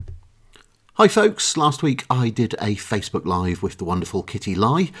Hi folks, last week I did a Facebook Live with the wonderful Kitty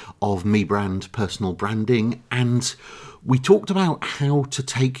Lai of MeBrand Personal Branding, and we talked about how to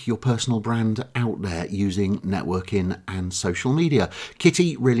take your personal brand out there using networking and social media.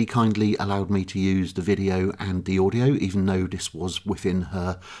 Kitty really kindly allowed me to use the video and the audio, even though this was within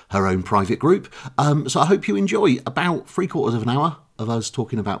her own private group. So I hope you enjoy about 3/4 of an hour of us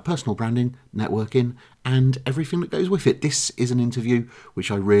talking about personal branding, networking, and everything that goes with it. This is an interview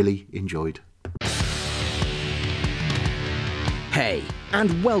which I really enjoyed. Hey,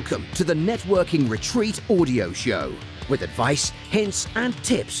 and welcome to the Networking Retreat audio show with advice, hints, and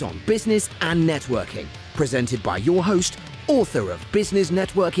tips on business and networking. Presented by your host, author of Business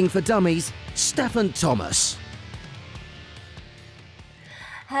Networking for Dummies, Stefan Thomas.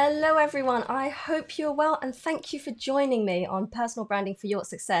 Hello everyone, I hope you're well and thank you for joining me on Personal Branding for Your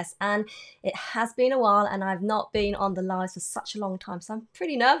Success. And it has been a while and I've not been on the lives for such a long time, so I'm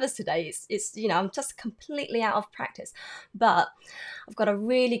pretty nervous today. It's I'm just completely out of practice, but I've got a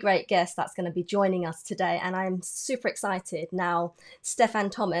really great guest that's going to be joining us today and I'm super excited. Now, Stefan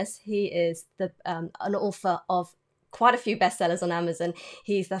Thomas, he is an author of quite a few bestsellers on Amazon.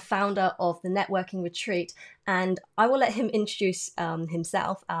 He's the founder of the Networking Retreat, and I will let him introduce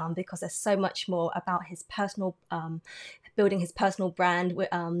himself because there's so much more about his personal building his personal brand where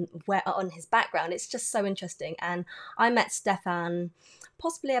on his background. It's just so interesting. And I met Stefan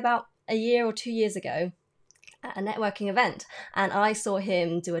possibly about a year or 2 years ago at a networking event, and I saw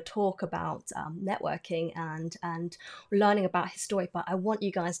him do a talk about networking and learning about his story. But I want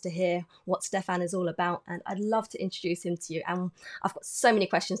you guys to hear what Stefan is all about, and I'd love to introduce him to you. And I've got so many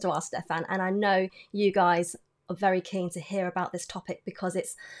questions to ask Stefan, and I know you guys are very keen to hear about this topic because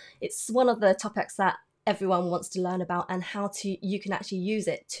it's one of the topics that everyone wants to learn about and how you can actually use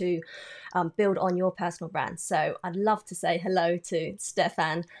it to build on your personal brand. So I'd love to say hello to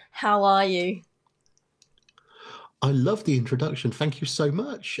Stefan. How are you? I love the introduction. Thank you so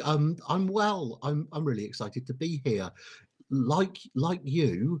much. I'm well. I'm really excited to be here. Like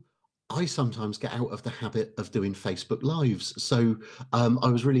you, I sometimes get out of the habit of doing Facebook Lives. So I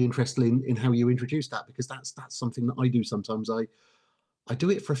was really interested in how you introduced that, because that's something that I do sometimes. I do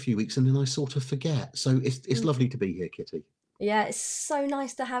it for a few weeks and then I sort of forget. So it's lovely to be here, Kitty. Yeah, it's so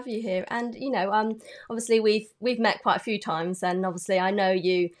nice to have you here. And obviously we've met quite a few times, and obviously I know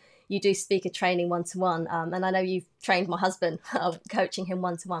you do speaker training one-to-one, and I know you've trained my husband of coaching him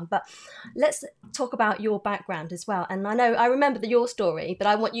one-to-one. But let's talk about your background as well. And I remember your story, but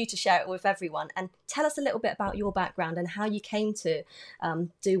I want you to share it with everyone and tell us a little bit about your background and how you came to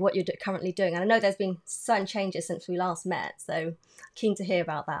do what you're currently doing. And I know there's been certain changes since we last met, so keen to hear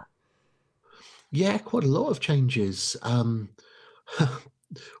about that. Yeah, quite a lot of changes.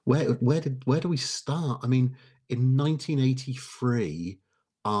 Where do we start? I mean, in 1983,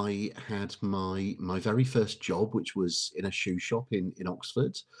 I had my very first job, which was in a shoe shop in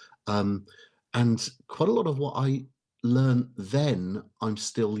Oxford, and quite a lot of what I learned then I'm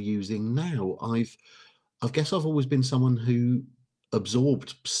still using now. I guess I've always been someone who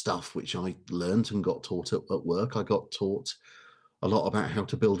absorbed stuff which I learned and got taught at work. I got taught a lot about how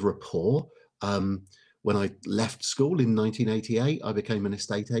to build rapport. Um, when I left school in 1988, I became an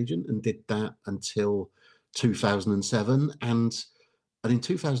estate agent and did that until 2007. And in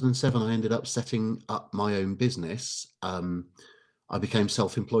 2007, I ended up setting up my own business. I became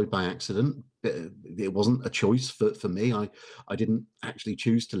self-employed by accident. It wasn't a choice for me. I didn't actually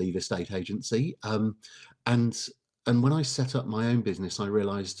choose to leave estate agency. And when I set up my own business, I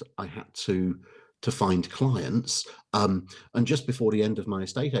realized I had to find clients. And just before the end of my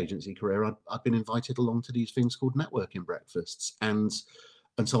estate agency career, I'd been invited along to these things called networking breakfasts. And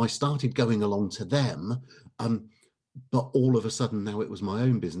so I started going along to them. But all of a sudden, now it was my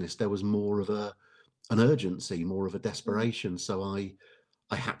own business, there was more of an urgency, more of a desperation. So I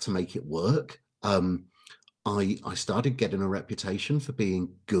had to make it work. I started getting a reputation for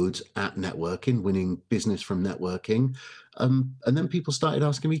being good at networking, winning business from networking. And then people started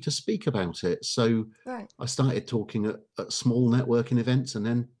asking me to speak about it. So Right. I started talking at small networking events and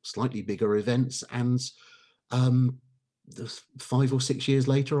then slightly bigger events. And 5 or 6 years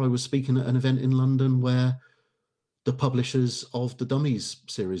later, I was speaking at an event in London where the publishers of the Dummies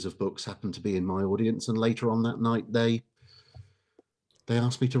series of books happened to be in my audience. And later on that night, they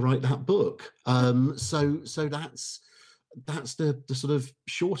asked me to write that book. So that's the sort of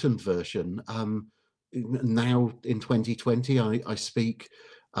shortened version. Now in 2020, I speak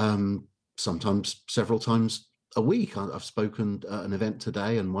sometimes several times a week. I've spoken at an event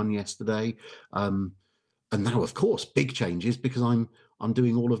today and one yesterday. And now, of course, big changes because I'm I'm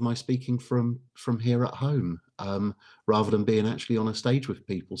doing all of my speaking from here at home, rather than being actually on a stage with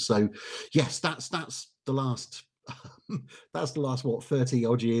people. So yes, that's the last that's the last, what, 30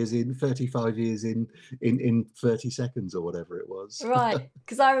 odd years in, 35 years in 30 seconds or whatever it was. Right,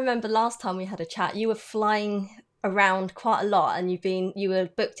 because I remember last time we had a chat, you were flying around quite a lot, and you were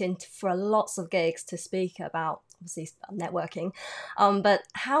booked in for lots of gigs to speak about obviously networking. But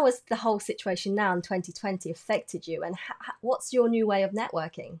how has the whole situation now in 2020 affected you, and what's your new way of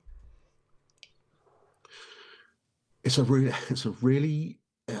networking? It's a really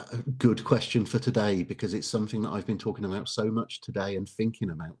good question for today, because it's something that I've been talking about so much today and thinking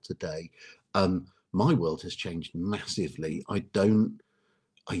about today. My world has changed massively.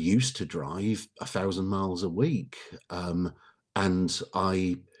 I used to drive 1,000 miles a week, and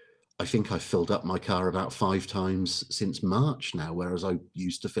I think I've filled up my car about 5 times since March now, whereas I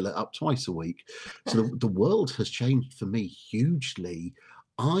used to fill it up twice a week. So the world has changed for me hugely.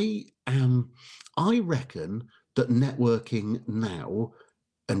 I reckon that networking now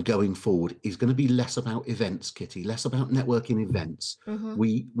and going forward is going to be less about events, Kitty, less about networking events. Mm-hmm.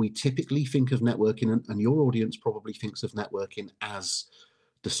 We typically think of networking, and your audience probably thinks of networking as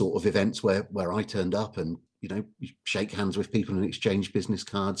the sort of events where I turned up and, you know, you shake hands with people and exchange business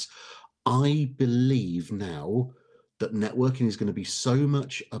cards. I believe now that networking is going to be so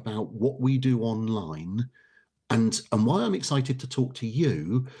much about what we do online. And why I'm excited to talk to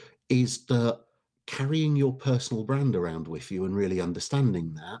you is that carrying your personal brand around with you and really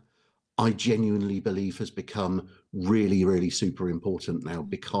understanding that, I genuinely believe has become really, really super important now,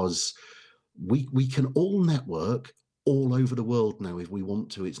 because we can all network all over the world now if we want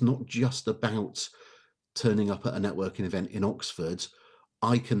to. It's not just about turning up at a networking event in Oxford.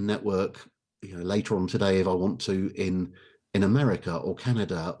 I can network, you know, later on today if I want to in America or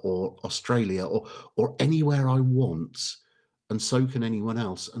Canada or Australia or anywhere I want, and so can anyone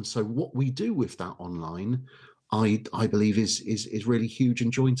else. And so what we do with that online, I believe is really huge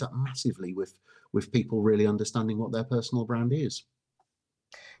and joins up massively with people really understanding what their personal brand is.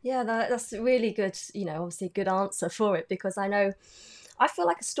 Yeah, that's a really good, obviously a good answer for it, because I feel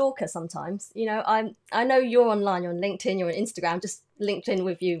like a stalker sometimes. I know you're online, you're on LinkedIn, you're on Instagram, just linked in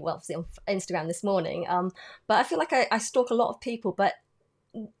with you, well, obviously on Instagram this morning. But I feel like I stalk a lot of people, but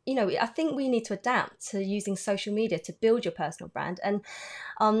I think we need to adapt to using social media to build your personal brand. And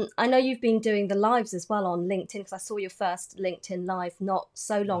I know you've been doing the lives as well on LinkedIn, because I saw your first LinkedIn live not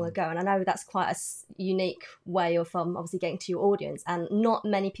so long ago. And I know that's quite a unique way of obviously getting to your audience, and not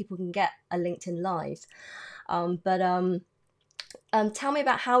many people can get a LinkedIn live. Tell me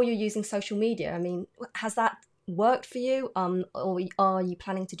about how you're using social media. I mean, has that worked for you? Or are you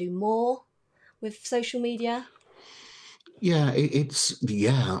planning to do more with social media? Yeah,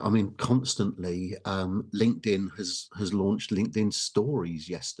 I mean, constantly. LinkedIn has launched LinkedIn Stories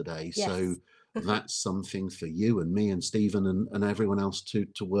yesterday, so Yes. that's something for you and me and Stephen and everyone else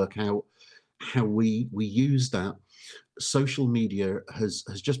to work out how we use that. Social media has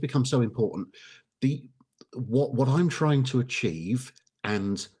just become so important. What I'm trying to achieve,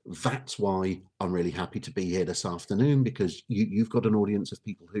 and that's why I'm really happy to be here this afternoon, because you've got an audience of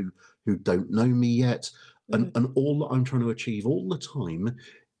people who don't know me yet. And all that I'm trying to achieve all the time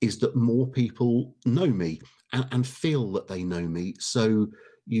is that more people know me and feel that they know me. So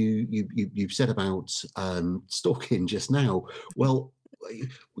you've said about stalking just now. Well,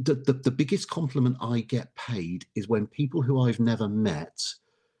 the biggest compliment I get paid is when people who I've never met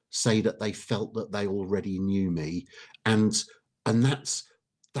say that they felt that they already knew me, and that's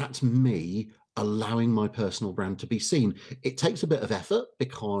me allowing my personal brand to be seen. It takes a bit of effort,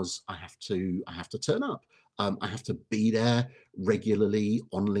 because I have to turn up. I have to be there regularly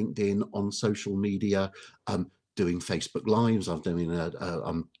on LinkedIn, on social media, doing Facebook Lives. I'm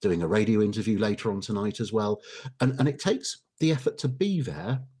doing a radio interview later on tonight as well, and it takes the effort to be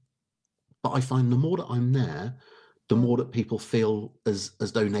there. But I find the more that I'm there, the more that people feel as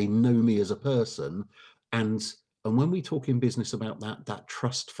though they know me as a person, and when we talk in business about that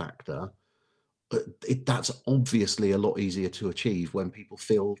trust factor, that's obviously a lot easier to achieve when people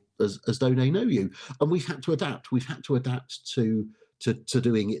feel as though they know you. And we've had to adapt. We've had to adapt to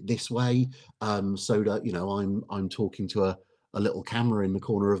doing it this way, so that I'm talking to a little camera in the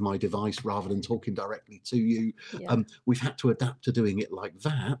corner of my device rather than talking directly to you. Yeah. We've had to adapt to doing it like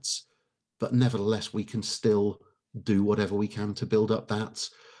that, but nevertheless, we can still do whatever we can to build up that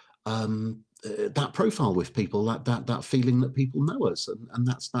profile with people, that feeling that people know us, and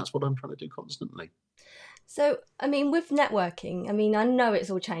that's what I'm trying to do constantly. So, I mean, with networking, I mean, I know it's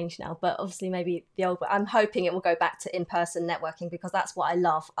all changed now, but obviously maybe I'm hoping it will go back to in-person networking, because that's what I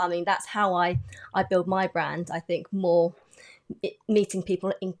love. I mean, that's how I build my brand, I think, more meeting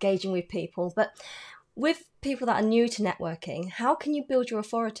people, engaging with people. But with people that are new to networking, how can you build your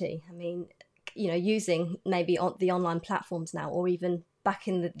authority? I mean, using maybe the online platforms now, or even back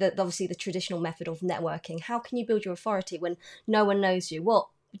in the obviously the traditional method of networking, how can you build your authority when no one knows you? What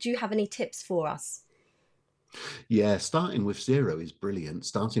do you have any tips for us? Yeah, starting with zero is brilliant.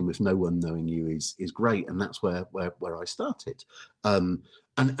 Starting with no one knowing you is great, and that's where I started. And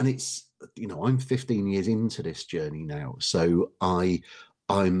it's, I'm 15 years into this journey now, so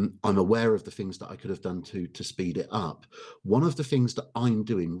I'm aware of the things that I could have done to speed it up. One of the things that I'm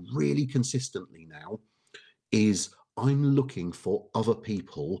doing really consistently now is I'm looking for other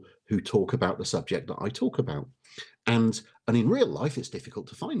people who talk about the subject that I talk about. And in real life, it's difficult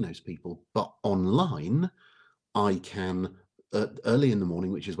to find those people, but online, I can, early in the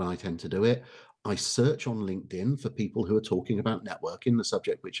morning, which is when I tend to do it, I search on LinkedIn for people who are talking about networking, the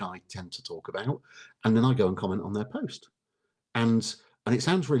subject which I tend to talk about, and then I go and comment on their post. And it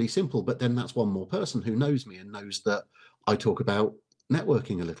sounds really simple, but then that's one more person who knows me and knows that I talk about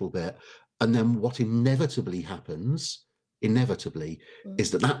networking a little bit. And then what inevitably happens,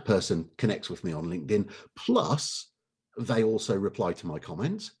 is that person connects with me on LinkedIn. Plus, they also reply to my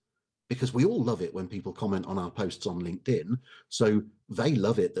comments, because we all love it when people comment on our posts on LinkedIn. So they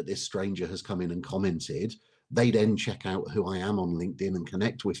love it that this stranger has come in and commented. They then check out who I am on LinkedIn and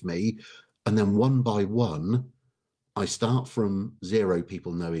connect with me. And then one by one, I start from zero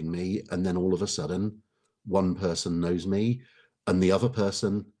people knowing me, and then all of a sudden, one person knows me, and the other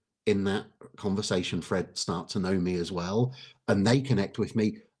person in that conversation thread start to know me as well, and they connect with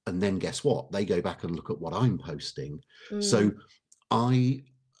me. And then guess what? They go back and look at what I'm posting. So I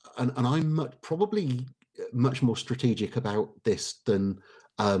and I'm probably much more strategic about this than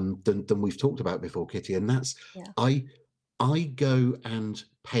we've talked about before, Kitty. And that's, I go and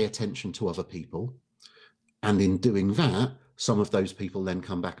pay attention to other people, and in doing that, some of those people then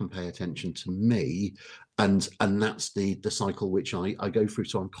come back and pay attention to me, and that's the cycle which I go through.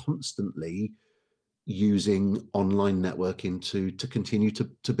 So I'm constantly using online networking to continue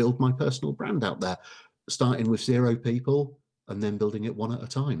to build my personal brand out there, starting with zero people and then building it one at a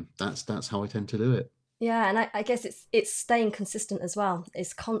time. That's how I tend to do it. Yeah, and I guess it's staying consistent as well.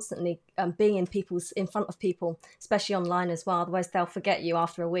 It's constantly being in front of people, especially online as well. Otherwise, they'll forget you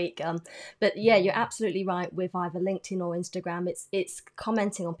after a week. But yeah, you're absolutely right. With either LinkedIn or Instagram, it's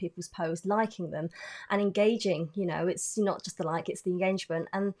commenting on people's posts, liking them, and engaging. It's not just the like; it's the engagement.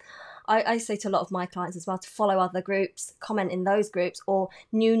 And I say to a lot of my clients as well to follow other groups, comment in those groups, or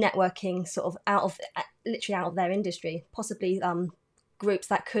new networking sort of literally out of their industry, possibly groups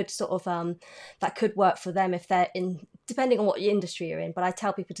that could that could work for them if they're in, depending on what industry you're in. But I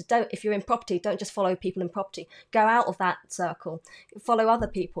tell people if you're in property, don't just follow people in property. Go out of that circle, follow other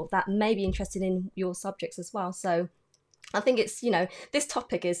people that may be interested in your subjects as well. So I think it's, this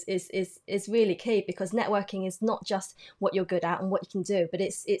topic is really key, because networking is not just what you're good at and what you can do, but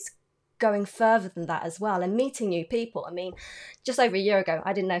it's going further than that as well, and meeting new people. I mean, just over a year ago,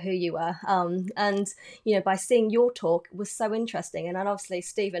 I didn't know who you were. And, by seeing your talk was so interesting. And then obviously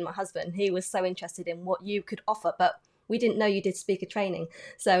Stephen, my husband, he was so interested in what you could offer, but we didn't know you did speaker training.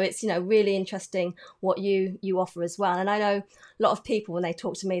 So it's, really interesting what you offer as well. And I know a lot of people, when they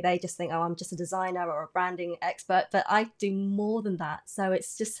talk to me, they just think, oh, I'm just a designer or a branding expert, but I do more than that. So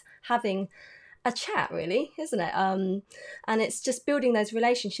it's just having a chat, really, isn't it? And it's just building those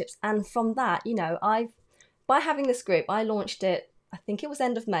relationships. And from that, by having this group, I launched it, I think it was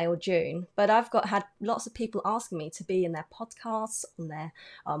end of May or June, but I've had lots of people asking me to be in their podcasts,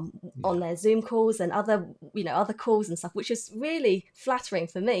 on their Zoom calls and other calls and stuff, which is really flattering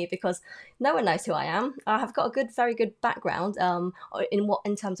for me, because no one knows who I am. I have got a very good background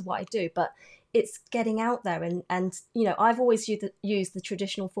in terms of what I do, but it's getting out there, and I've always used the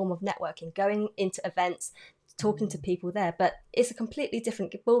traditional form of networking, going into events, talking to people there, but it's a completely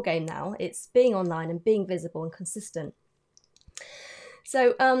different ball game now. It's being online and being visible and consistent.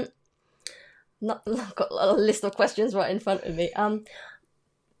 So I've got a list of questions right in front of me. I'm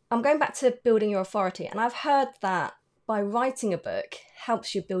going back to building your authority, and I've heard that by writing a book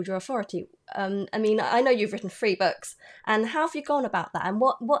helps you build your authority. I mean, I know you've written 3 books, and how have you gone about that? And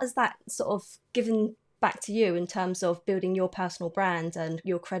what has that sort of given back to you in terms of building your personal brand and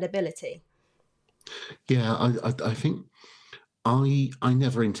your credibility? Yeah, I think I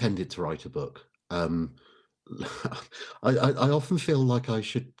never intended to write a book. I often feel like I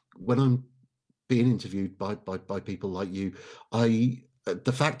should, when I'm being interviewed by people like you,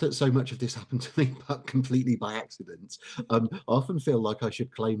 the fact that so much of this happened to me but completely by accident, I often feel like I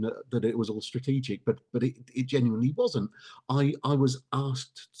should claim that it was all strategic, but it genuinely wasn't. I was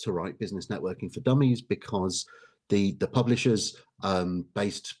asked to write Business Networking for Dummies because the publishers,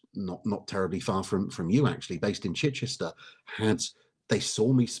 based not terribly far from you, actually, based in Chichester, they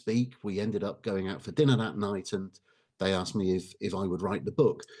saw me speak. We ended up going out for dinner that night, and they asked me if I would write the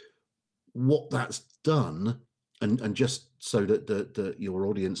book. What that's done, and just so that your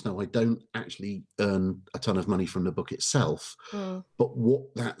audience know, I don't actually earn a ton of money from the book itself, but what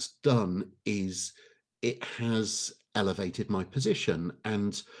that's done is it has elevated my position,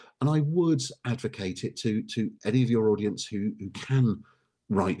 and I would advocate it to any of your audience who can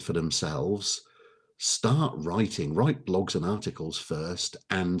write for themselves. Start writing, write blogs and articles first,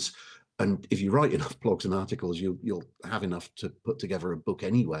 and if you write enough blogs and articles, you'll have enough to put together a book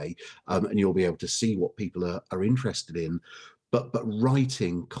anyway, and you'll be able to see what people are interested in. But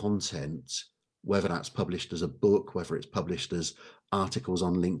writing content, whether that's published as a book, whether it's published as articles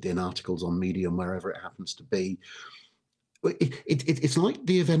on LinkedIn, articles on Medium, wherever it happens to be, it's like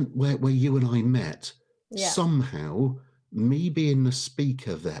the event where you and I met. Yeah. Somehow, me being the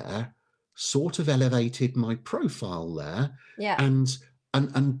speaker there sort of elevated my profile there. Yeah. And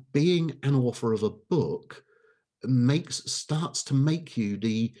being an author of a book starts to make you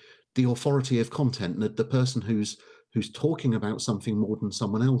the authority of content, the person who's talking about something more than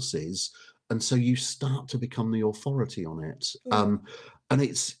someone else is, and so you start to become the authority on it. And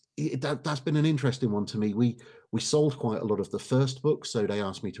that's been an interesting one to me. We sold quite a lot of the first book, so they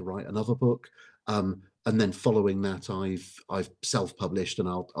asked me to write another book, and then following that, I've self-published, and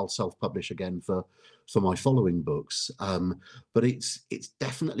I'll self-publish again for my following books. But it's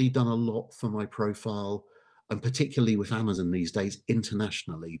definitely done a lot for my profile, and particularly with Amazon these days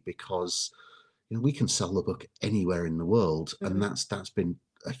internationally, because we can sell the book anywhere in the world, and that's been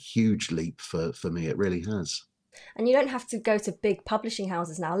a huge leap for me. It really has. And you don't have to go to big publishing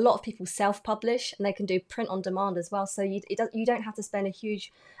houses now. A lot of people self-publish, and they can do print on demand as well. So you don't have to spend a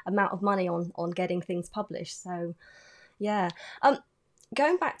huge amount of money on getting things published. So, yeah.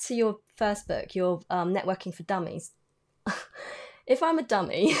 Going back to your first book, your Networking for Dummies. If I'm a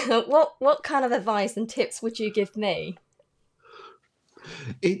dummy, what kind of advice and tips would you give me?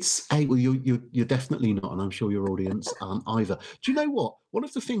 Well, you're definitely not, and I'm sure your audience aren't either. Do you know what? One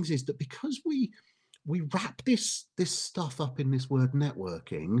of the things is that because we wrap this stuff up in this word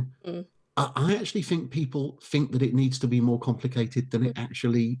networking, I actually think people think that it needs to be more complicated than it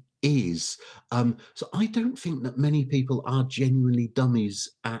actually is. So I don't think that many people are genuinely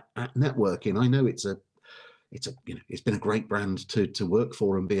dummies at networking. I know it's been a great brand to work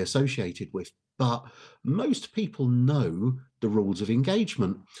for and be associated with, but most people know the rules of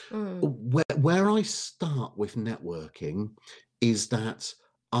engagement. Where I start with networking is that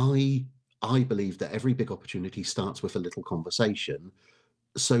I believe that every big opportunity starts with a little conversation,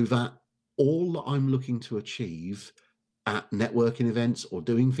 so that all that I'm looking to achieve at networking events or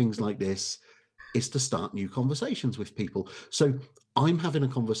doing things like this is to start new conversations with people. So I'm having a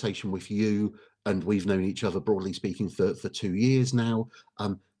conversation with you, and we've known each other, broadly speaking, for 2 years now.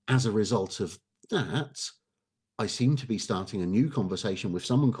 As a result of that, I seem to be starting a new conversation with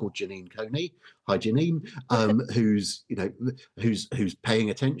someone called Janine Coney. Hi, Janine, who's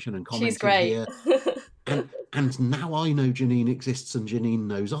paying attention and commenting. She's great. Here. And now I know Janine exists, and Janine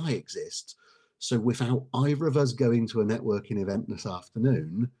knows I exist. So without either of us going to a networking event this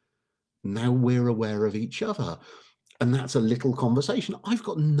afternoon, now we're aware of each other. And that's a little conversation. I've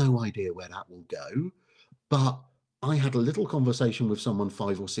got no idea where that will go, but I had a little conversation with someone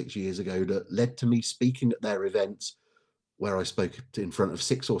 5 or 6 years ago that led to me speaking at their event, where I spoke in front of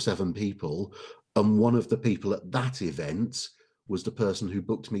 6 or 7 people. And one of the people at that event was the person who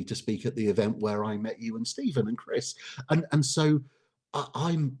booked me to speak at the event where I met you and Stephen and Chris. And so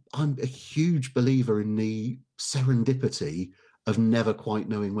I'm a huge believer in the serendipity of never quite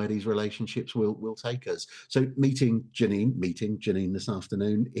knowing where these relationships will take us. So meeting Janine this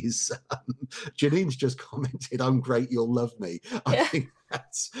afternoon is, Janine's just commented, "I'm great, you'll love me." I think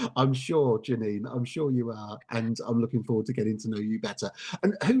I'm sure, Janine, I'm sure you are, and I'm looking forward to getting to know you better.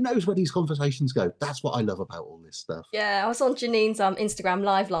 And who knows where these conversations go? That's what I love about all this stuff. Yeah, I was on Janine's Instagram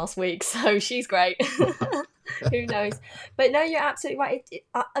live last week, so she's great. Who knows? But no, you're absolutely right.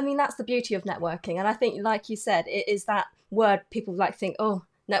 I mean, that's the beauty of networking. And I think, like you said, it is that word people think, oh,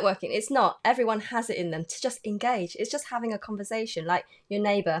 networking. It's not. Everyone has it in them to just engage. It's just having a conversation, like your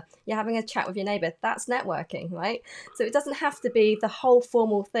neighbour. You're having a chat with your neighbour. That's networking, right? So it doesn't have to be the whole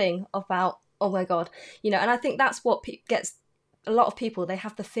formal thing about, oh my God, and I think that's what gets a lot of people. They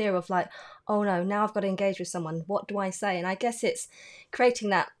have the fear of oh no, now I've got to engage with someone. What do I say? And I guess it's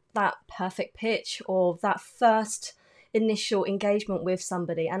creating that perfect pitch or that first initial engagement with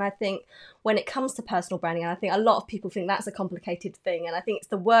somebody. And I think when it comes to personal branding, and I think a lot of people think that's a complicated thing, and I think it's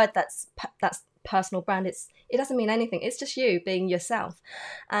the word that's personal brand. It doesn't mean anything. It's just you being yourself.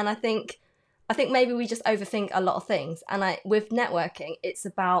 And I think maybe we just overthink a lot of things. And with networking, it's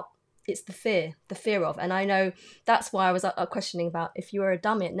the fear of. And I know that's why I was questioning about, if you were a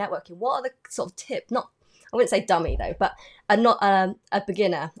dummy at networking, what are the sort of tips? I wouldn't say dummy though, but not a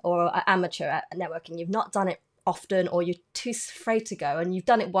beginner or an amateur at networking. You've not done it often, or you're too afraid to go, and you've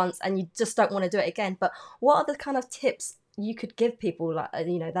done it once and you just don't want to do it again. But what are the kind of tips you could give people, like,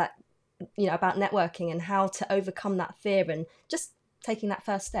 about networking and how to overcome that fear and just taking that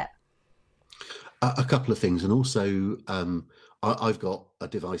first step? A couple of things, and also I've got a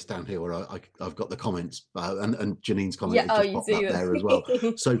device down here where I've got the comments, and Janine's comment has just popped up there as well.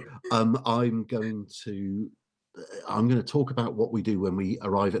 So I'm going to talk about what we do when we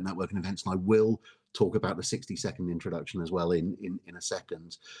arrive at networking events, and I will talk about the 60-second introduction as well in a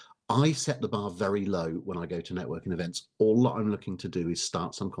second. I set the bar very low when I go to networking events. All that I'm looking to do is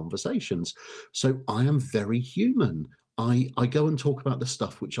start some conversations. So I am very human. I go and talk about the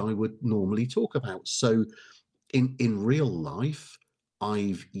stuff which I would normally talk about. So in real life,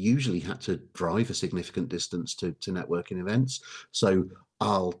 I've usually had to drive a significant distance to networking events. So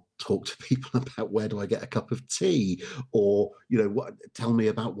I'll talk to people about, where do I get a cup of tea, or tell me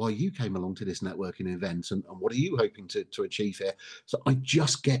about why you came along to this networking event, and what are you hoping to achieve here. So I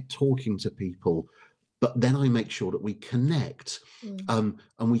just get talking to people, but then I make sure that we connect, and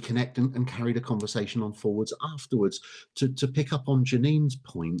we connect and carry the conversation on forwards afterwards. To pick up on Janine's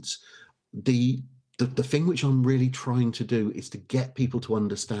point, the thing which I'm really trying to do is to get people to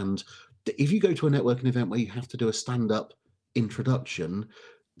understand that if you go to a networking event where you have to do a stand-up introduction,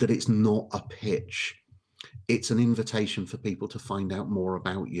 that it's not a pitch. It's an invitation for people to find out more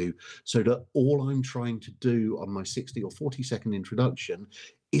about you, so that all I'm trying to do on my 60 or 40-second introduction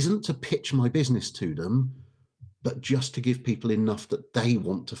isn't to pitch my business to them, but just to give people enough that they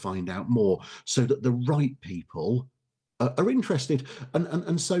want to find out more, so that the right people are interested.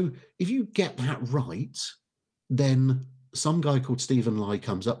 And so if you get that right, then some guy called Stephen Lai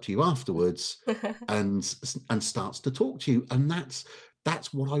comes up to you afterwards and starts to talk to you. And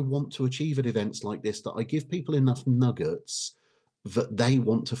that's what I want to achieve at events like this, that I give people enough nuggets that they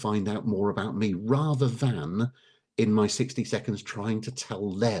want to find out more about me, rather than in my 60 seconds trying to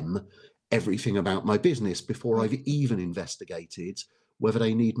tell them everything about my business before I've even investigated whether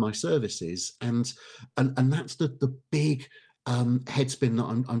they need my services. And that's the big headspin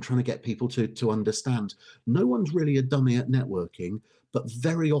that I'm trying to get people to understand. No one's really a dummy at networking, but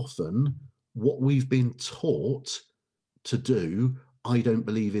very often what we've been taught to do, I don't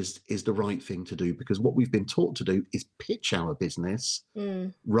believe is the right thing to do, because what we've been taught to do is pitch our business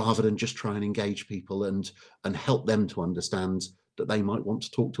rather than just try and engage people and help them to understand that they might want to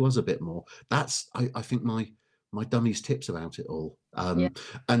talk to us a bit more. That's, I think, my dummy's tips about it all.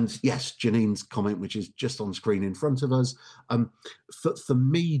 And yes, Janine's comment, which is just on screen in front of us, for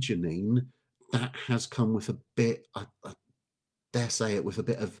me, Janine, that has come with a bit, I dare say it, with a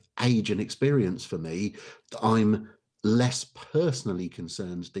bit of age and experience for me. I'm less personally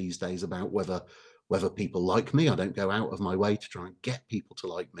concerned these days about whether people like me. I don't go out of my way to try and get people to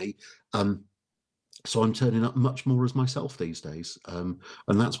like me. So I'm turning up much more as myself these days. And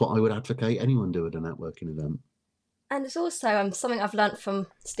that's what I would advocate anyone do at a networking event. And it's also something I've learnt from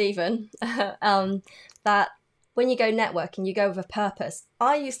Stephen, that when you go networking, you go with a purpose.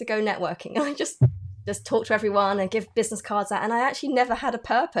 I used to go networking and I just talk to everyone and give business cards out, and I actually never had a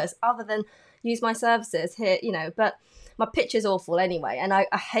purpose other than use my services here, but my pitch is awful anyway, and I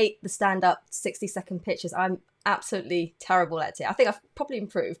hate the stand-up 60-second pitches. I'm absolutely terrible at it. I think I've probably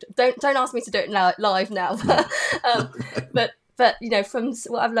improved. Don't ask me to do it live now, but from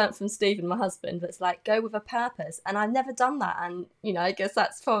what I've learned from Stephen, my husband, it's like, go with a purpose, and I've never done that, and I guess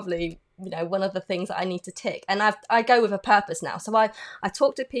that's probably one of the things that I need to tick, and I go with a purpose now. So I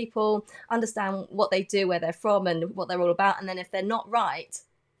talk to people, understand what they do, where they're from, and what they're all about, and then if they're not right,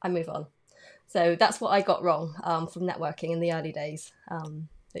 I move on. So that's what I got wrong from networking in the early days.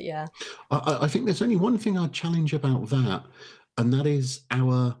 But yeah, I think there's only one thing I'd challenge about that, and that is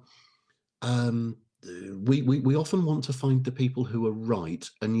our we often want to find the people who are right,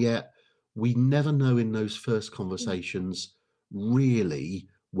 and yet we never know in those first conversations really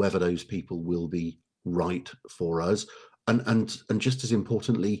whether those people will be right for us, and just as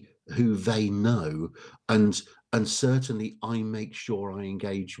importantly, who they know. And certainly I make sure I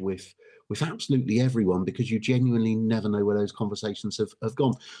engage with absolutely everyone, because you genuinely never know where those conversations have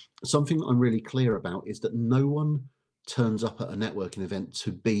gone. Something I'm really clear about is that no one turns up at a networking event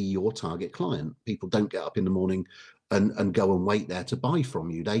to be your target client. People don't get up in the morning and go and wait there to buy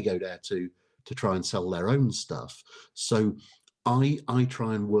from you. They go there to try and sell their own stuff. So I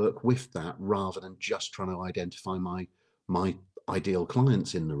try and work with that rather than just trying to identify my ideal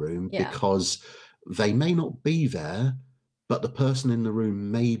clients in the room, Yeah. because they may not be there, but the person in the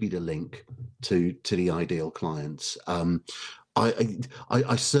room may be the link to the ideal clients.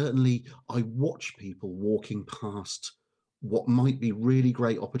 I certainly I watch people walking past what might be really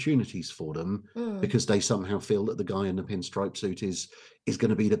great opportunities for them, Mm. because they somehow feel that the guy in the pinstripe suit is going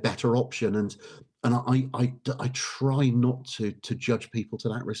to be the better option, and I try not to judge people to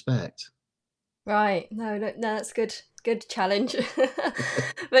that respect. Right. No, no, no, that's good. Good challenge.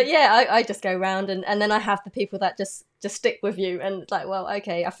 But yeah, I just go round and then I have the people that just stick with you and like, well,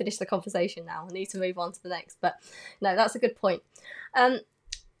 okay, I finished the conversation now. I need to move on to the next. But no, that's a good point. Um,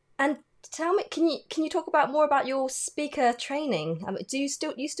 and tell me, can you talk about more about your speaker training? Do you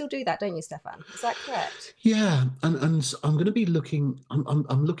still do that, don't you, Stefan? Is that correct? Yeah, and I'm going to be looking.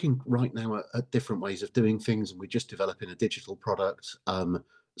 I'm looking right now at different ways of doing things, and we're just developing a digital product.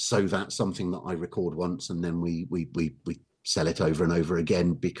 So that's something that I record once, and then we sell it over and over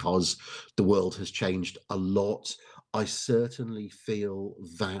again, because the world has changed a lot. I certainly feel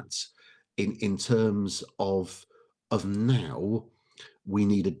that in terms of now, we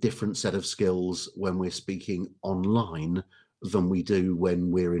need a different set of skills when we're speaking online than we do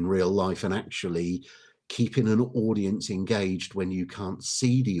when we're in real life, and actually keeping an audience engaged when you can't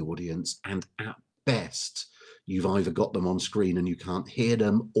see the audience, and at best you've either got them on screen and you can't hear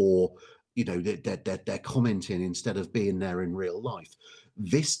them, or they're commenting instead of being there in real life.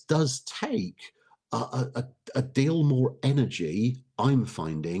 This does take a deal more energy, I'm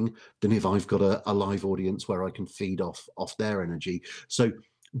finding, than if I've got a live audience where I can feed off their energy. So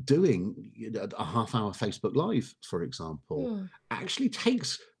doing a half-hour Facebook Live, for example, Hmm. actually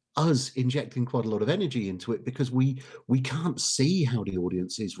takes us injecting quite a lot of energy into it, because we can't see how the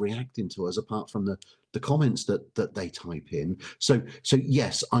audience is reacting to us apart from the comments that they type in. So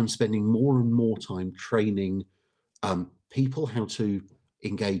yes, I'm spending more and more time training people how to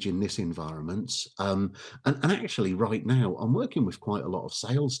engage in this environment. And actually, right now, I'm working with quite a lot of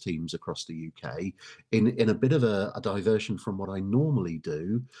sales teams across the UK in a bit of a diversion from what I normally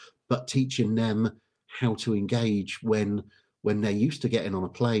do, but teaching them how to engage when they're used to getting on a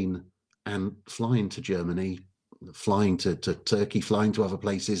plane and flying to Germany, flying to Turkey, flying to other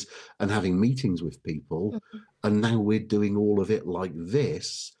places and having meetings with people. Mhm. And now we're doing all of it like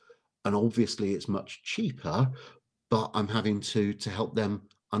this. And obviously it's much cheaper, but I'm having to help them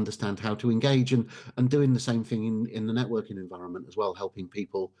understand how to engage, and doing the same thing in the networking environment as well, helping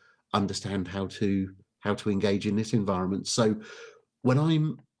people understand how to engage in this environment. So when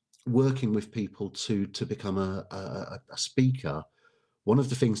I'm working with people to become a speaker, one of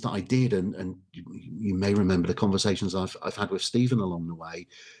the things that I did, and you may remember the conversations I've had with Stephen along the way,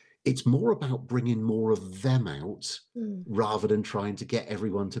 it's more about bringing more of them out Hmm. rather than trying to get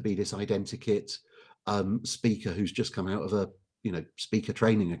everyone to be this identikit speaker who's just come out of a speaker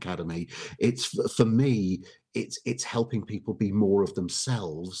training academy. It's for me, it's helping people be more of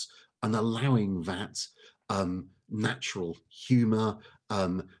themselves and allowing that natural humor,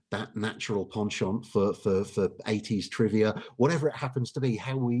 that natural penchant for 80s trivia, whatever it happens to be,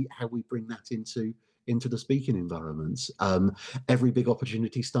 how we bring that into the speaking environment. Every big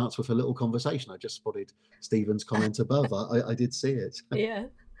opportunity starts with a little conversation. I just spotted Stephen's comment above. I did see it. Yeah.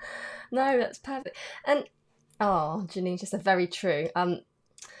 No, that's perfect. And oh, Janine, just a very true.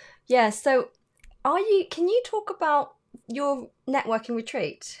 Yeah, so can you talk about your networking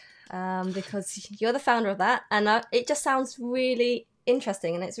retreat? Because you're the founder of that, and it just sounds really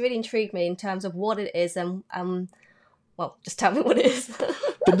interesting, and it's really intrigued me in terms of what it is, and well, just tell me what it is.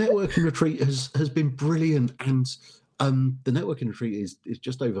 The networking retreat has been brilliant, and the networking retreat is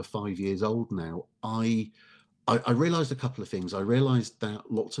just over 5 years old now. I realized a couple of things. I realized that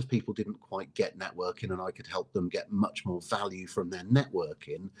lots of people didn't quite get networking, and I could help them get much more value from their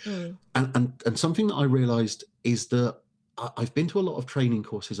networking. Mm, And something that I realized is that I've been to a lot of training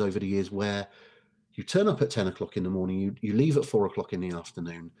courses over the years where you turn up at 10 o'clock in the morning, you leave at 4 o'clock in the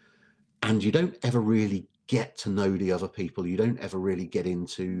afternoon, and you don't ever really get to know the other people. You don't ever really get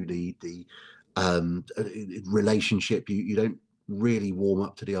into the relationship. You don't really warm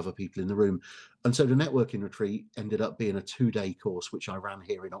up to the other people in the room. And so the networking retreat ended up being a 2-day course, which I ran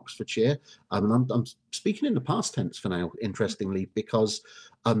here in Oxfordshire. And I'm speaking in the past tense for now, interestingly, because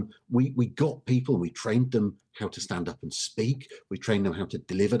we got people, we trained them how to stand up and speak. We trained them how to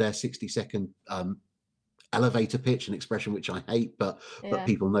deliver their 60-second elevator pitch, an expression which I hate, but yeah.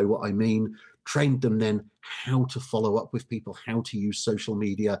 people know what I mean. Trained them then how to follow up with people, how to use social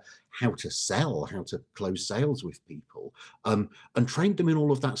media, how to sell, how to close sales with people, and trained them in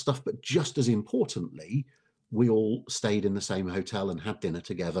all of that stuff. But just as importantly, we all stayed in the same hotel and had dinner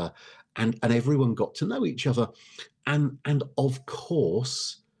together, and everyone got to know each other. And of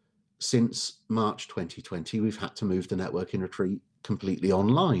course, since March 2020, we've had to move the networking retreat completely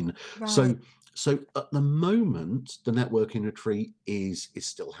online. Right. So at the moment, the networking retreat is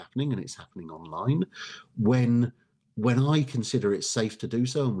still happening, and it's happening online. When I consider it safe to do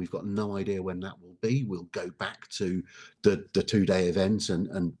so, and we've got no idea when that will be, we'll go back to the 2-day events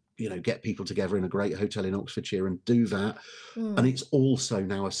and get people together in a great hotel in Oxfordshire and do that. And Mm. it's also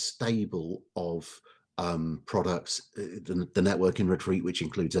now a stable of products, the networking retreat, which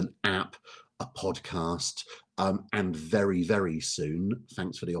includes an app, a podcast, and very, very soon,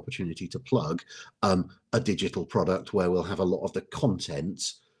 thanks for the opportunity to plug, a digital product where we'll have a lot of the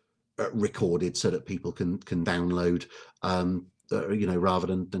content recorded so that people can download, rather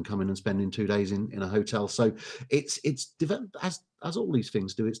than coming and spending 2 days in a hotel. So it's developed, as all these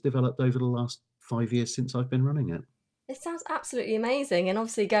things do. It's developed over the last 5 years since I've been running it. It sounds absolutely amazing. And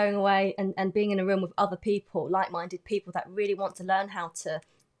obviously, going away and being in a room with other people, like minded people that really want to learn how to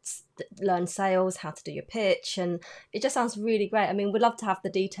learn sales, how to do your pitch. And it just sounds really great. I mean, we'd love to have the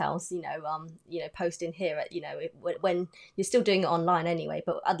details, post in here at, when you're still doing it online anyway.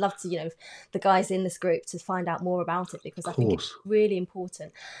 But I'd love to, the guys in this group to find out more about it, because I think it's really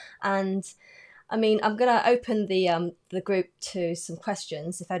important. And I mean, I'm going to open the group to some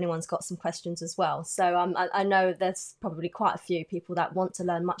questions if anyone's got some questions as well. So I know there's probably quite a few people that want to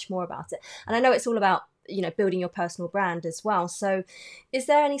learn much more about it. And I know it's all about, building your personal brand as well. So is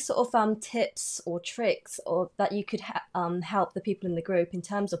there any sort of tips or tricks or that you could help the people in the group in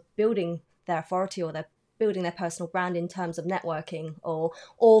terms of building their authority, or building their personal brand in terms of networking,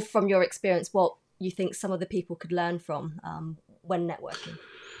 or from your experience, what you think some of the people could learn from when networking?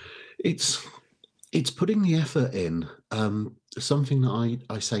 It's putting the effort in. Something that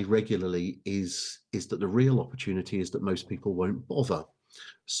I say regularly is that the real opportunity is that most people won't bother.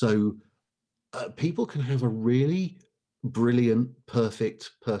 So people can have a really brilliant,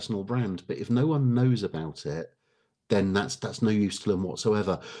 perfect personal brand, but if no one knows about it, then that's no use to them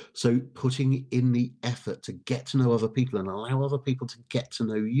whatsoever. So putting in the effort to get to know other people and allow other people to get to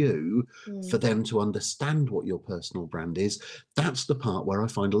know you, for them to understand what your personal brand is, that's the part where I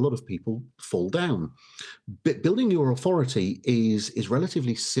find a lot of people fall down. But building your authority is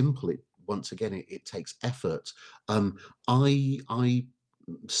relatively simple. Once again, it takes effort. I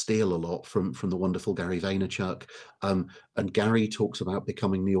steal a lot from the wonderful Gary Vaynerchuk, and Gary talks about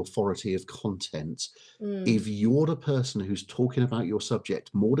becoming the authority of content. If you're the person who's talking about your subject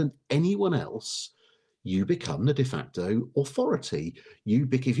more than anyone else, you become the de facto authority.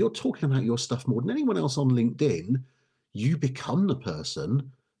 If you're talking about your stuff more than anyone else on LinkedIn, you become the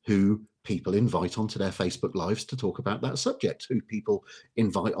person who people invite onto their Facebook Lives to talk about that subject, who people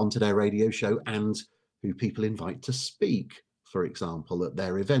invite onto their radio show, and who people invite to speak, for example, at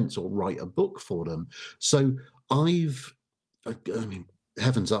their events, or write a book for them. So I mean,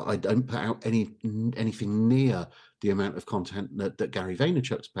 heavens, I don't put out anything near the amount of content that Gary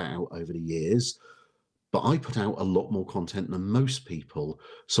Vaynerchuk's put out over the years, but I put out a lot more content than most people.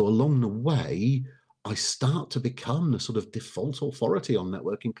 So along the way, I start to become the sort of default authority on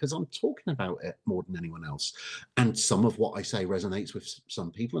networking because I'm talking about it more than anyone else. And some of what I say resonates with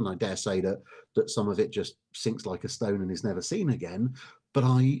some people, and I dare say that some of it just sinks like a stone and is never seen again. But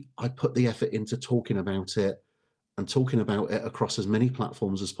I put the effort into talking about it, and talking about it across as many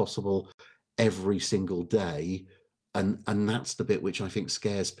platforms as possible every single day. And that's the bit which I think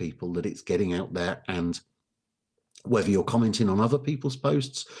scares people, that it's getting out there, and whether you're commenting on other people's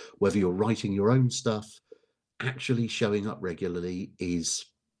posts, whether you're writing your own stuff, actually showing up regularly is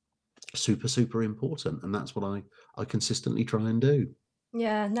super, super important. And that's what I consistently try and do.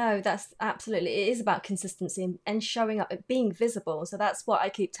 Yeah, no, that's absolutely, it is about consistency and showing up, being visible. So that's what I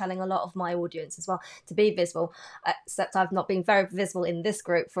keep telling a lot of my audience as well, to be visible, except I've not been very visible in this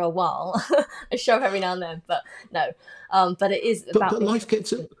group for a while. I show up every now and then, but no. But it is about but life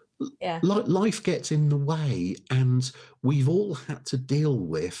gets life gets in the way, and we've all had to deal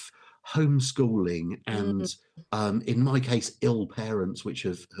with homeschooling and in my case ill parents, which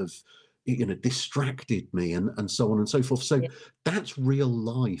have distracted me, and so on and so forth. So that's real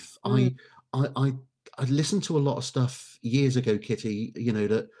life. I listened to a lot of stuff years ago, Kitty,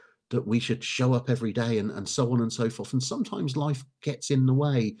 that we should show up every day, and so on and so forth, and sometimes life gets in the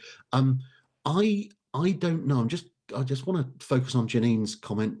way. I don't know. I just want to focus on Janine's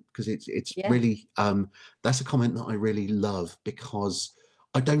comment, because it's really that's a comment that I really love, because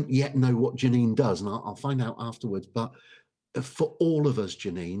I don't yet know what Janine does, and I'll find out afterwards. But for all of us,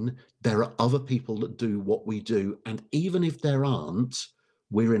 Janine, there are other people that do what we do, and even if there aren't,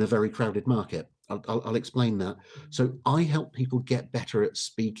 we're in a very crowded market. I'll explain that. So I help people get better at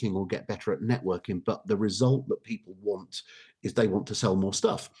speaking or get better at networking, but the result that people want is they want to sell more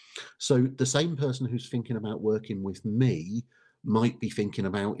stuff. So the same person who's thinking about working with me might be thinking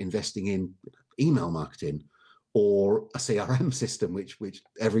about investing in email marketing or a CRM system, which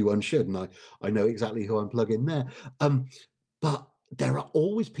everyone should, and I know exactly who I'm plugging there. But there are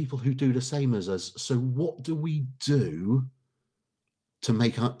always people who do the same as us. So what do we do to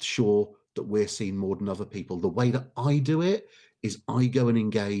make sure that we're seen more than other people? The way that I do it is I go and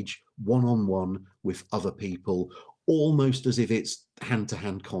engage one-on-one with other people, almost as if it's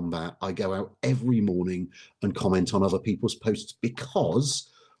hand-to-hand combat. I go out every morning and comment on other people's posts, because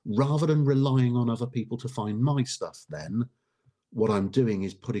rather than relying on other people to find my stuff, then what I'm doing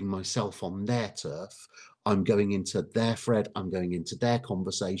is putting myself on their turf. I'm going into their thread, I'm going into their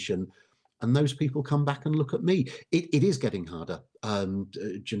conversation, and those people come back and look at me. It is getting harder.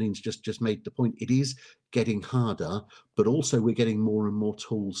 Janine's just made the point. It is getting harder, but also we're getting more and more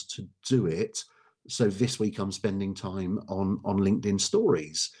tools to do it. So this week I'm spending time on LinkedIn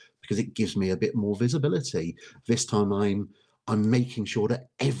stories because it gives me a bit more visibility. This time I'm making sure that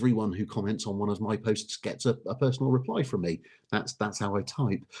everyone who comments on one of my posts gets a personal reply from me. That's how I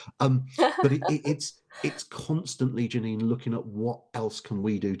type. But it's constantly, Janine, looking at what else can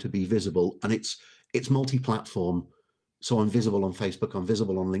we do to be visible, and it's multi-platform. So I'm visible on Facebook, I'm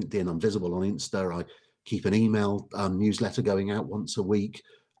visible on LinkedIn, I'm visible on Insta. I keep an email newsletter going out once a week,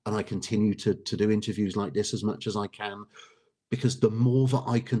 and I continue to do interviews like this as much as I can, because the more that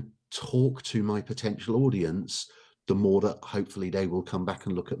I can talk to my potential audience, the more that hopefully they will come back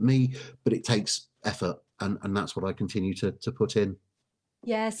and look at me. But it takes effort, and that's what I continue to put in.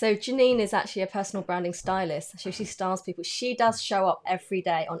 Yeah, so Janine is actually a personal branding stylist. So she styles people. She does show up every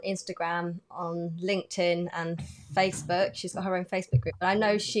day on Instagram, on LinkedIn, and Facebook. She's got her own Facebook group. But I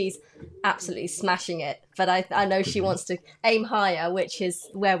know she's absolutely smashing it. But I know she wants to aim higher, which is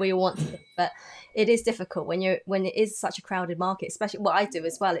where we want to be. But it is difficult when it is such a crowded market, especially what I do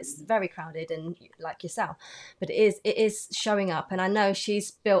as well. It's very crowded, and like yourself, but it is showing up. And I know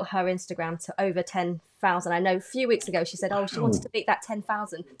she's built her Instagram to over 10,000. I know a few weeks ago she said, she wanted to beat that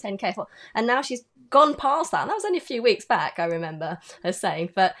 10,000, 10K, and now she's gone past that. And that was only a few weeks back, I remember her saying.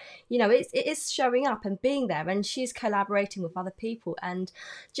 But it is showing up and being there, and she's collaborating with other people. And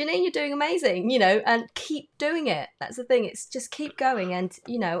Janine, you're doing amazing, and keep doing it. That's the thing. It's just keep going, and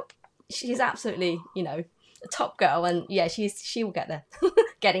she's absolutely, a top girl, and yeah, she will get there.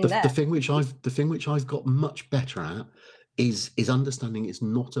 There. The thing which I've got much better at is understanding it's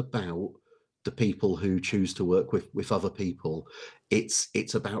not about the people who choose to work with other people.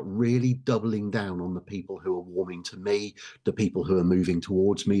 It's about really doubling down on the people who are warming to me, the people who are moving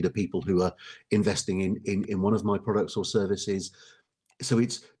towards me, the people who are investing in one of my products or services. So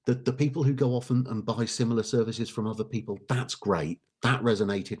it's the people who go off and buy similar services from other people. That's great. That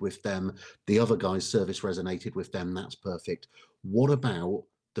resonated with them. The other guy's service resonated with them. That's perfect. What about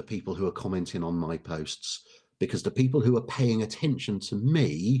the people who are commenting on my posts? Because the people who are paying attention to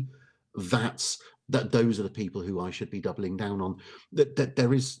me, those are the people who I should be doubling down on. That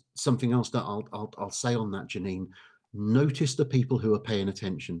there is something else that I'll say on that, Janine. Notice the people who are paying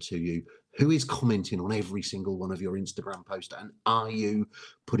attention to you. Who is commenting on every single one of your Instagram posts, and are you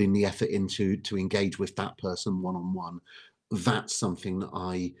putting the effort into to engage with that person one-on-one? That's something that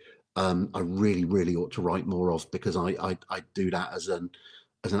I really, really ought to write more of, because I do that as an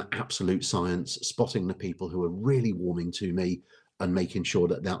absolute science, spotting the people who are really warming to me and making sure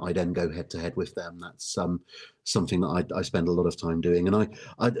that I then go head to head with them. That's something that I spend a lot of time doing. And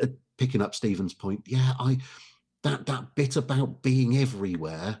I picking up Stephen's point, that bit about being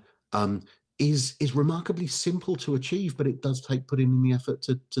everywhere is remarkably simple to achieve, but it does take putting in the effort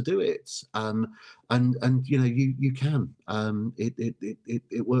to do it. And you can.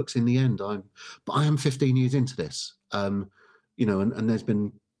 It works in the end. But I am 15 years into this. And there's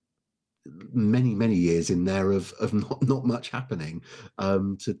been many years in there of not much happening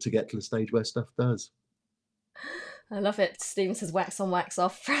to get to the stage where stuff does. I love it. Stephen says wax on, wax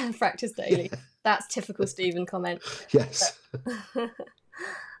off, practice daily. Yeah. That's typical Stephen comment. Yes.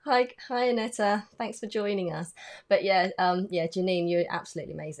 Hi Aneta, thanks for joining us. But Janine, you're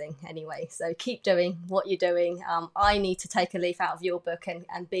absolutely amazing anyway, so keep doing what you're doing. I need to take a leaf out of your book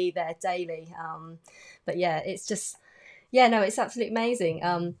and be there daily. But yeah, it's just, it's absolutely amazing.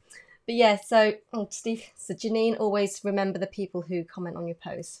 But yeah, so Janine, always remember the people who comment on your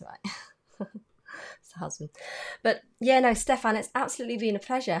posts, right? It's the husband. But Stefan, it's absolutely been a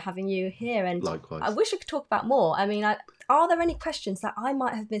pleasure having you here, and likewise. I wish I could talk about more. I mean, are there any questions that I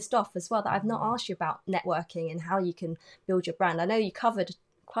might have missed off as well that I've not asked you about networking and how you can build your brand? I know you covered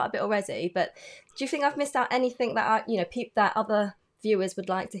quite a bit already, but do you think I've missed out anything that that other viewers would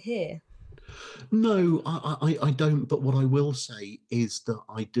like to hear? No, I don't. But what I will say is that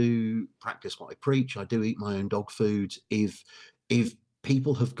I do practice what I preach. I do eat my own dog food. If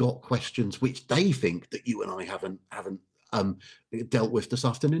people have got questions which they think that you and I haven't dealt with this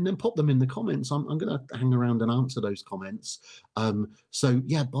afternoon, then pop them in the comments. I'm going to hang around and answer those comments. So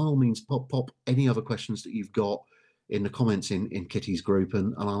yeah, by all means, pop any other questions that you've got in the comments in Kitty's group,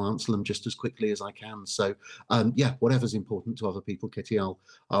 and I'll answer them just as quickly as I can. So yeah, whatever's important to other people, Kitty,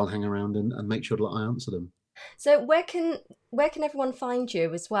 I'll hang around and make sure that I answer them. So where can everyone find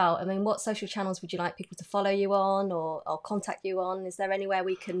you as well? I mean, what social channels would you like people to follow you on or contact you on? Is there anywhere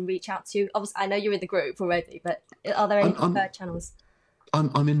we can reach out to you? Obviously, I know you're in the group already, but are there any preferred channels?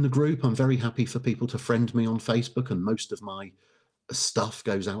 I'm in the group. I'm very happy for people to friend me on Facebook, and most of my stuff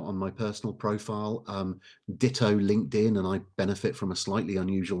goes out on my personal profile. Ditto LinkedIn, and I benefit from a slightly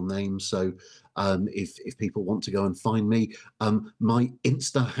unusual name. So if people want to go and find me, my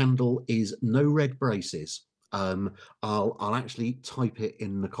Insta handle is No Red Braces. I'll actually type it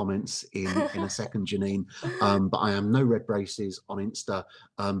in the comments in a second, Janine. But I am No Red Braces on Insta,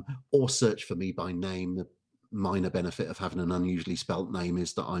 or search for me by name. The minor benefit of having an unusually spelt name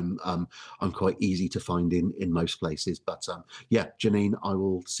is that I'm quite easy to find in most places. But yeah, Janine, I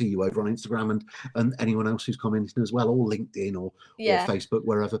will see you over on Instagram, and anyone else who's commenting as well, or LinkedIn or Facebook,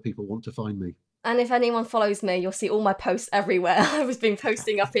 wherever people want to find me. And if anyone follows me, you'll see all my posts everywhere. I've been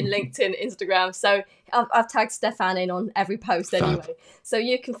posting up in LinkedIn, Instagram. So I've tagged Stefan in on every post anyway. Fab. So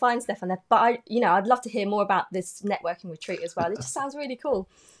you can find Stefan there. But I'd love to hear more about this networking retreat as well. It just sounds really cool.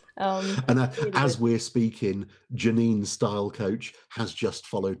 And as we're speaking, Janine Style Coach has just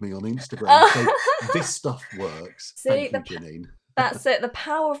followed me on Instagram. So this stuff works. See, Thank you, Janine. That's it. The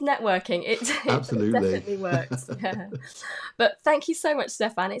power of networking. It definitely works. Yeah. But thank you so much,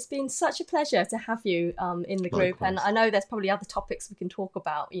 Stefan. It's been such a pleasure to have you in the group. Likewise. And I know there's probably other topics we can talk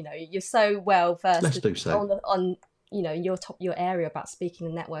about. You're so well versed. Let's do so. on your area about speaking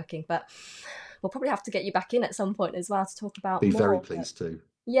and networking. But we'll probably have to get you back in at some point as well to talk about more. Be very pleased to.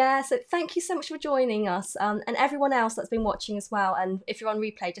 Yeah, so thank you so much for joining us, and everyone else that's been watching as well. And if you're on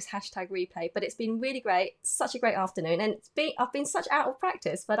replay, just #replay. But it's been really great, such a great afternoon, and I've been such out of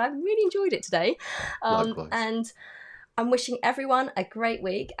practice, but I've really enjoyed it today. And I'm wishing everyone a great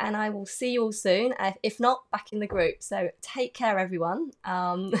week, and I will see you all soon. If not, back in the group. So take care, everyone.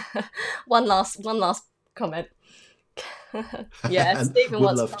 One last comment. Yeah, Stephen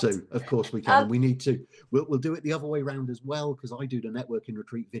would love to. Of course we can. We need to. We'll do it the other way around as well, because I do the Networking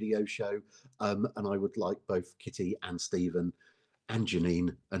Retreat video show, and I would like both Kitty and Stephen and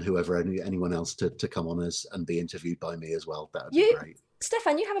Janine and anyone else to come on us and be interviewed by me as well. That would be great.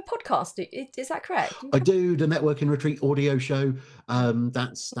 Stefan, you have a podcast, is that correct? I do, the Networking Retreat audio show.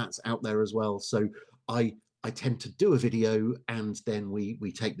 That's out there as well. So I tend to do a video, and then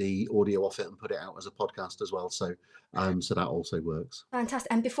we take the audio off it and put it out as a podcast as well. So so that also works. Fantastic.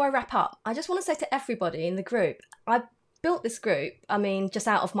 And before I wrap up, I just want to say to everybody in the group, I built this group, just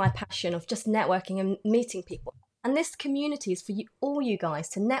out of my passion of just networking and meeting people. And this community is for all you guys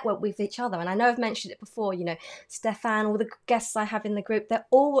to network with each other. And I know I've mentioned it before, Stefan, all the guests I have in the group, they're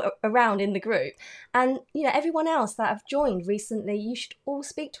all around in the group. And, everyone else that I've joined recently, you should all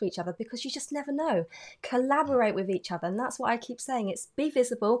speak to each other, because you just never know. Collaborate with each other. And that's what I keep saying. It's be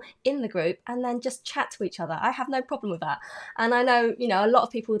visible in the group and then just chat to each other. I have no problem with that. And I know, a lot of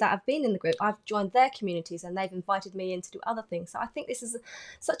people that have been in the group, I've joined their communities and they've invited me in to do other things. So I think this is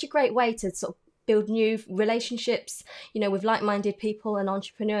such a great way to sort of build new relationships, with like-minded people and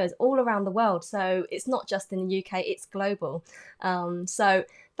entrepreneurs all around the world. So it's not just in the UK, it's global. So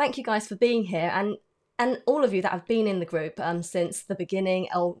thank you guys for being here, and all of you that have been in the group since the beginning,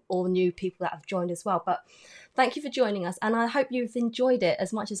 all new people that have joined as well. But thank you for joining us, and I hope you've enjoyed it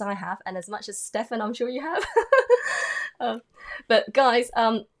as much as I have, and as much as Stefan, I'm sure you have. But guys,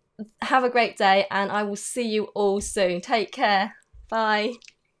 have a great day, and I will see you all soon. Take care. Bye.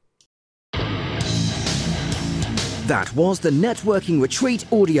 That was the Networking Retreat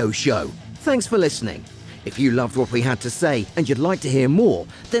audio show. Thanks for listening. If you loved what we had to say and you'd like to hear more,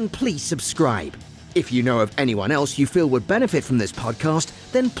 then please subscribe. If you know of anyone else you feel would benefit from this podcast,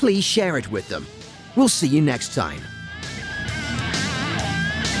 then please share it with them. We'll see you next time.